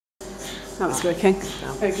that was working.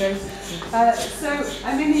 There we go. So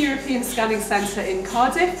I'm in the European Scanning Centre in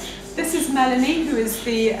Cardiff. This is Melanie, who is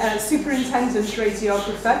the Superintendent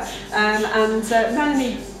Radiographer.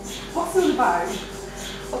 Melanie, what's it all about?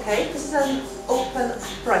 Okay, this is an open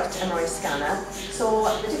upright MRI scanner. So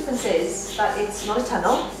the difference is that it's not a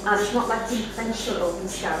tunnel and it's not like the conventional open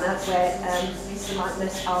scanner where these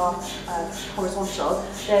alignments are horizontal,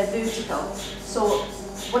 they're vertical. So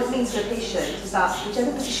what it means for the patient is that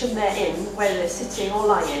whichever position they're in, whether they're sitting or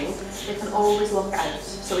lying, they can always look out.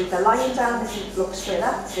 So if they're lying down, they can look straight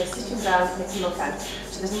up. If they're sitting down, they can look out.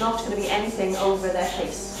 So there's not going to be anything over their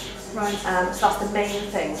face. Right. So that's the main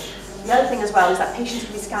thing. The other thing as well is that patients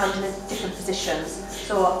can be scanned in different positions.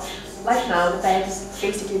 So like now, the bed is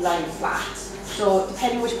basically lying flat. So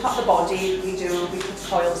depending which part of the body we put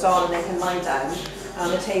coils on and they can lie down.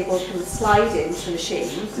 And the table can slide into the machine.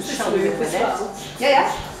 Does this move as well? Yeah.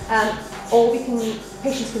 Or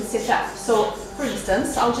patients can sit up. So for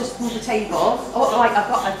instance, I'll just move the table. Oh right,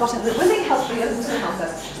 I've got it. Will they help me? This will help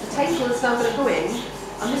us. The table is now going to go in,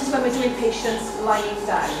 and this is when we're doing patients lying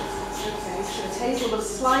down. Okay, so the table will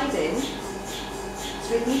slide in.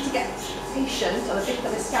 So we need to get the patient, or the bit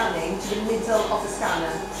that we're scanning, to the middle of the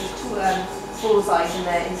scanner. There's two bullseyes in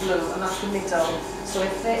there in blue, and that's the middle. So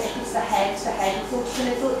if it's the head will go to the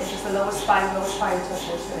middle. If it's the lower spine will go to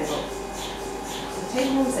the middle. So the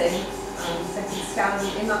table moves in, and they can scan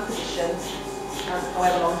in that position, and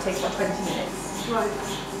however long it takes, about 20 minutes. Right.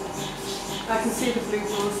 I can see the blue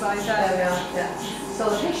bullseye there. There we are, yeah. So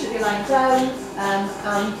the patient will be lying down,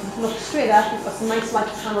 and you can look straight up. We've got some nice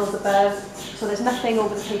light panels above, so there's nothing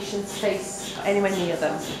over the patient's face or anywhere near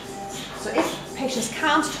them. So if patients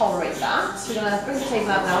can't tolerate that, so we're going to bring the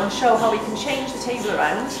table out now and show how we can change the table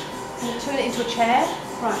around and turn it into a chair.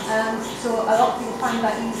 Right. So a lot of people find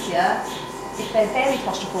that easier if they're very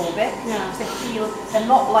claustrophobic, because they feel they're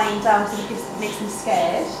not lying down, so it makes them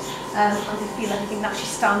scared, and they feel like they can actually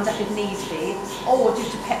stand up if need be, or due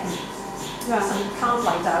to petting. Right. Some people can't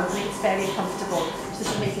lie down and it's very uncomfortable, so this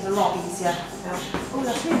will make it a lot easier. Oh,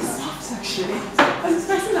 that's really soft actually. I was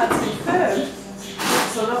expecting that to be firm.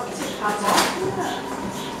 So look, take the pads off.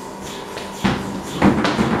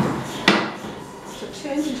 So it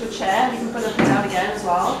turns into a chair. You can put it up and down again as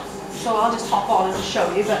well. So I'll just hop on and show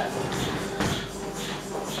you. But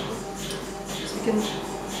so we can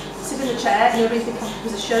sit in the chair in a really comfortable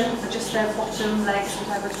position, adjust their bottom legs,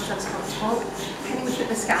 whatever's comfortable. Depending which bit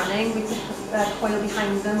they're scanning, we put a coil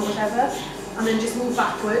behind them or whatever, and then just move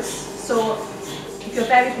backwards. So if you're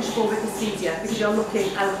very claustrophobic, it's easier because you're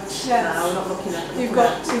looking out now, not looking up. You've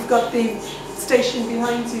got the station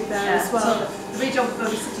behind you there as well. So the radiographer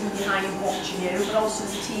will be sitting behind watching you, but also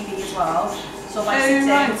there's a TV as well. So by sitting, you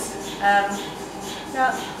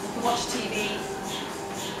can watch TV.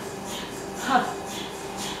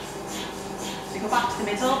 So you go back to the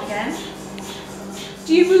middle again.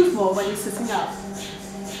 Do you move more when you're sitting up?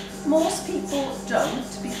 Most people don't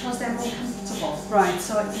because they're more comfortable. Right.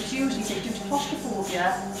 So it's usually due to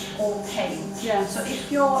claustrophobia or pain. Yeah. So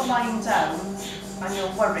if you're lying down and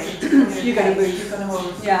you're worried, you're going to move. You're going to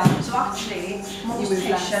move. Yeah. So actually, most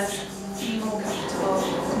patients feel more comfortable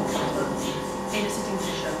in a sitting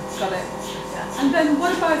position. Got it. Yeah. And then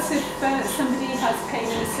what about if somebody has pain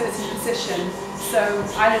in a certain position? So,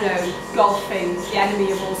 I don't know, golfing, the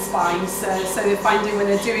enemy of all spines. So they're finding when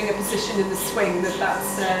they're doing a position in the swing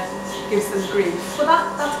that gives them grief. Well,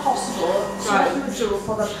 that's possible. So what you would do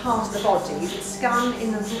for the part of the body, you would scan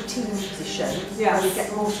in a routine position, where you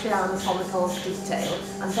get more anatomical detail,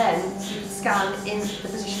 and then you would scan in the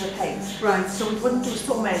position of pain. Right. So we wouldn't do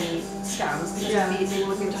so many scans because they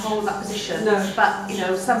wouldn't be able to hold that position. No. But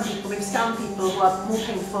some people, we've scanned people who are more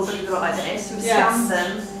painful, believe it or not, like this. We scan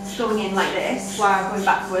them going in like this, going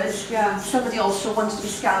backwards. Yeah. Somebody also wants to be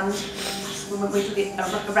scanned when we do the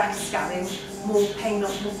erect scanning, more pain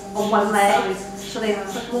on one leg, so they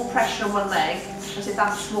put more pressure on one leg, and say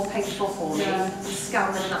that's more painful for me, and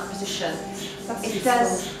scan them in that position. It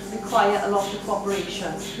does require a lot of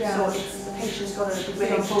cooperation, so the patient's got to be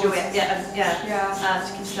willing to do it,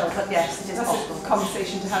 to keep still, but yes, it is possible. That's a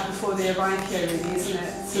conversation to have before they arrive here, really, isn't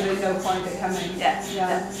it? So they know why they're coming.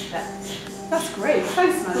 Yeah. That's great.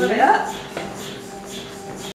 Thanks, Melanie.